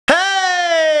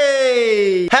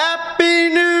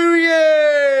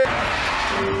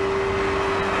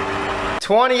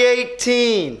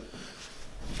2018.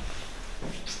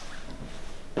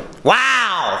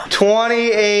 Wow!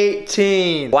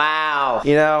 2018. Wow.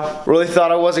 You know, really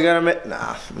thought I wasn't gonna make.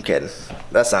 Nah, I'm kidding.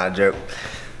 That's not a joke.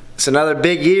 It's another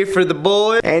big year for the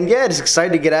boy. And yeah, just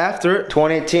excited to get after it.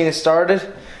 2018 has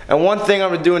started. And one thing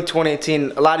I'm gonna do in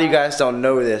 2018, a lot of you guys don't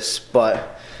know this,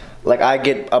 but like I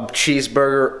get a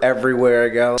cheeseburger everywhere I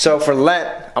go. So for Lent,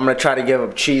 I'm gonna try to give a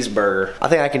cheeseburger. I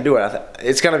think I can do it.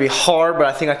 It's gonna be hard, but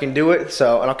I think I can do it.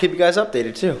 So, and I'll keep you guys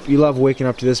updated too. You love waking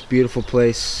up to this beautiful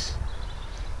place.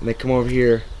 And they come over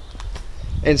here.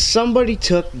 And somebody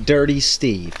took Dirty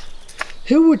Steve.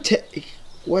 Who would take,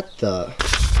 what the?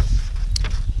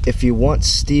 If you want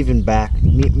Steven back,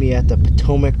 meet me at the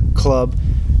Potomac Club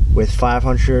with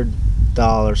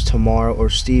 $500 tomorrow,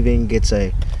 or Steven gets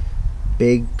a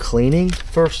big cleaning.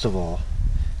 First of all,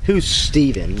 who's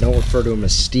Steven? Don't refer to him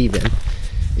as Steven.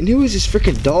 And who is this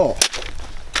freaking doll?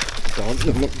 God,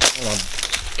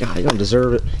 you don't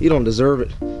deserve it. You don't deserve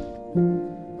it.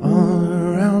 All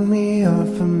around me are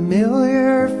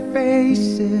familiar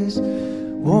faces,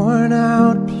 worn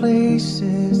out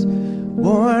places,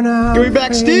 worn out. Give me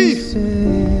back faces.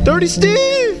 Steve! Dirty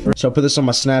Steve! So I put this on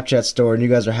my Snapchat story and you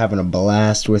guys are having a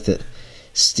blast with it.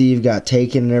 Steve got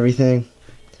taken and everything.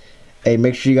 Hey,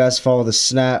 make sure you guys follow the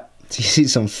Snap to see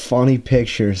some funny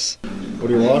pictures.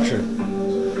 What are you watching?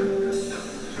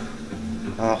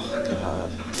 Oh,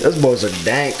 God. Those boys are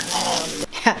dank.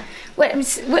 What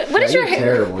is your hair?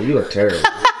 Terrible. You look terrible.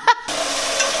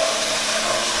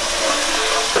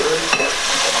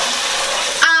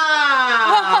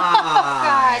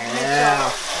 God,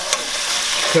 yeah.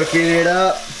 Cooking it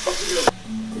up.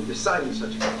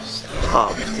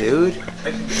 Stop, dude.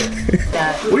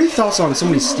 What are your thoughts on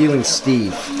somebody stealing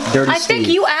Steve? Dirty I Steve. think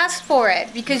you asked for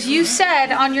it because you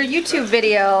said on your YouTube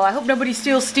video, I hope nobody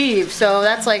steals Steve. So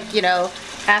that's like, you know,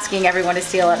 asking everyone to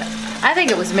steal it. I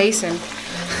think it was Mason.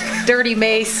 Dirty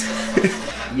Mace.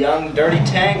 Young Dirty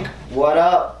Tank, what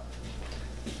up?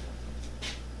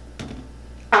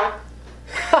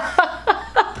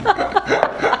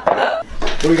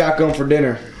 What do we got going for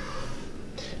dinner?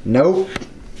 Nope.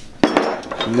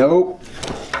 Nope.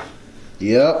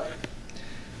 Yep.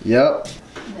 Yep.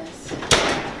 This.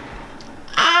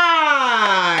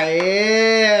 Ah,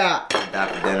 yeah.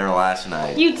 Got for dinner last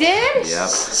night. You did? Yep.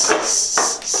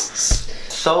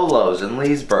 Solos in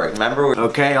Leesburg. Remember?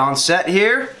 Okay, on set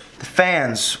here, the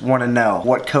fans want to know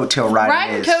what coattail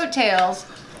riding is. Riding coattails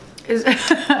is...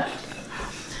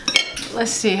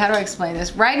 Let's see, how do I explain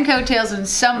this? Riding coattails and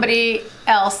somebody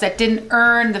else that didn't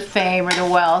earn the fame or the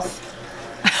wealth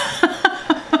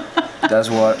Does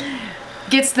what?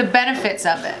 gets the benefits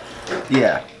of it.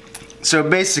 Yeah. So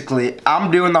basically,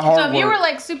 I'm doing the hard work. So if you were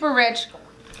like super rich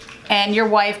and your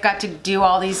wife got to do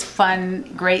all these fun,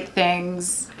 great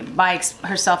things, buy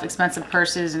herself expensive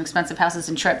purses and expensive houses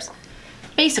and trips,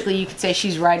 basically you could say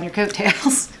she's riding your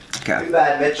coattails. Okay. Too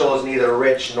bad Mitchell is neither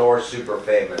rich nor super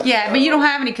famous. Yeah, but you don't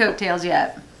have any coattails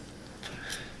yet.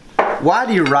 Why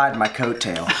do you ride my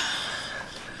coattail?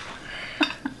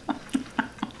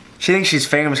 She thinks she's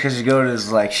famous because she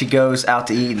goes out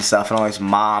to eat and stuff, and all these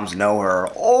moms know her.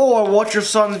 Oh, I watch your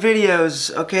son's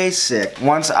videos. Okay, sick.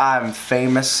 Once I'm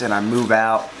famous and I move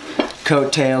out,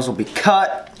 coattails will be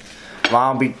cut.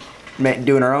 Mom will be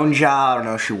doing her own job. I don't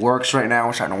know if she works right now.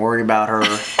 I'm trying to worry about her.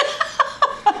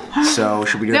 So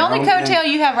she'll be doing The her only own coattail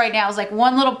thing. you have right now is like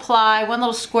one little ply, one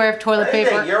little square of toilet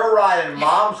paper. You're riding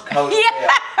mom's coattail. Yeah.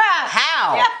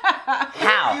 How? Yeah.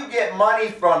 How? Where do you get money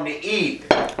from to eat?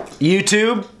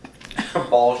 YouTube.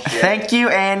 Bullshit. Thank you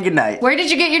and good night. Where did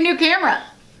you get your new camera?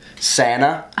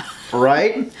 Santa.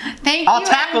 Right? Thank I'll you.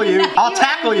 tackle and you. good night. I'll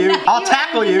tackle you. and I'll good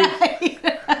tackle and you. good night.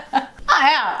 Oh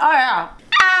yeah. Oh yeah.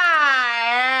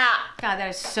 God, that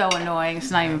is so annoying. It's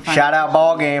not even funny. Shout out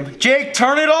ball game. Jake,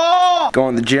 turn it off!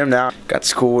 Going to the gym now. Got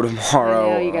school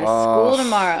tomorrow. I know, you got school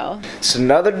tomorrow. It's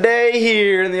another day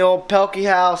here in the old Pelkey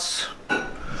house.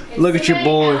 Look at your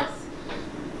boy. House.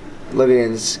 Look at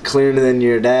him. It's cleaner than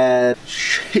your dad.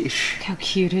 Sheesh. How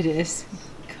cute it is.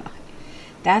 God.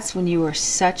 That's when you were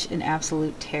such an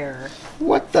absolute terror.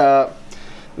 What the?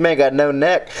 Man got no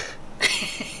neck.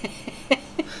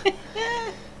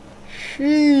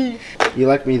 Sheesh. You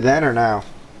like me then or now?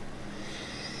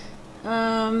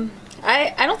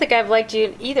 I don't think I've liked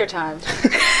you either time.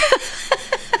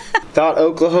 Thought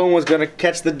Oklahoma was gonna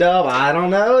catch the dub. I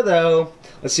don't know though.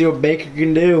 Let's see what Baker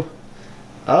can do.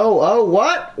 Oh,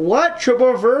 what? What? Triple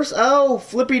reverse? Oh,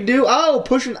 flippy do. Oh,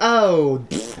 pushing. Oh,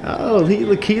 he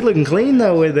looking clean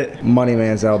though with it. Money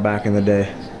man's out back in the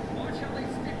day.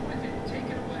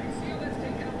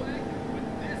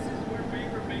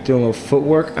 Doing a little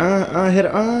footwork. Hit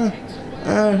it.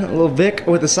 A little Vic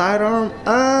with the sidearm.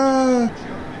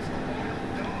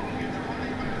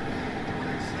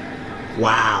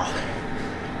 Wow.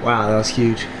 Wow, that was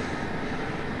huge.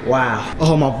 Wow.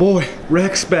 Oh, my boy,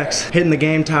 Rex Specs hitting the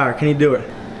game tire. Can he do it?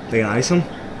 They gonna ice him?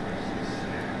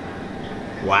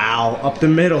 Wow, up the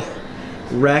middle.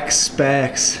 Rex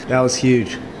Specs. That was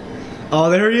huge. Oh,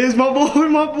 there he is, my boy,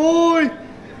 my boy.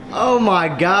 Oh my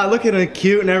God, look at him,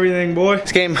 cute and everything, boy.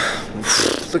 This game,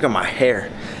 look at my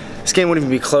hair. This game wouldn't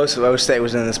even be close if O State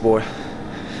was in this, boy.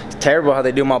 It's terrible how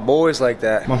they do my boys like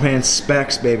that. My man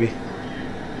Specs, baby.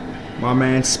 My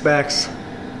man Specs.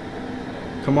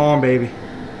 Come on, baby.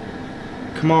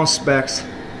 Come on, Specs.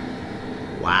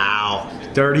 Wow,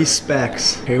 dirty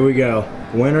Specs. Here we go.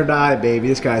 Win or die, baby.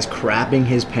 This guy's crapping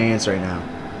his pants right now.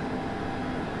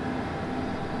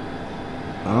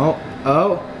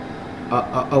 Oh,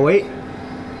 wait.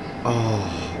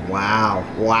 Oh, wow,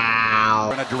 wow.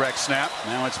 On a direct snap.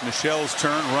 Now it's Michelle's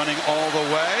turn, running all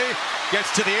the way.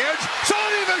 Gets to the edge.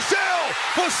 Sonny Michelle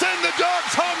will send the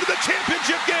Dogs home to the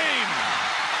championship game.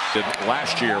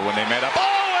 Last year when they met up. Oh,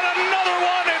 and another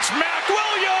one. It's Mac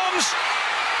Williams.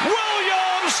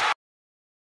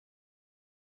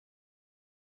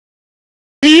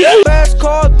 Fast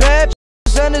car, bad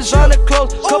and it's on the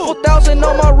clothes. Couple thousand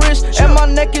on my wrist and my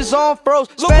neck is on froze.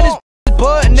 Spanish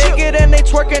butt naked and they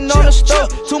twerking on the stove.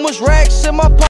 Too much racks in my pocket.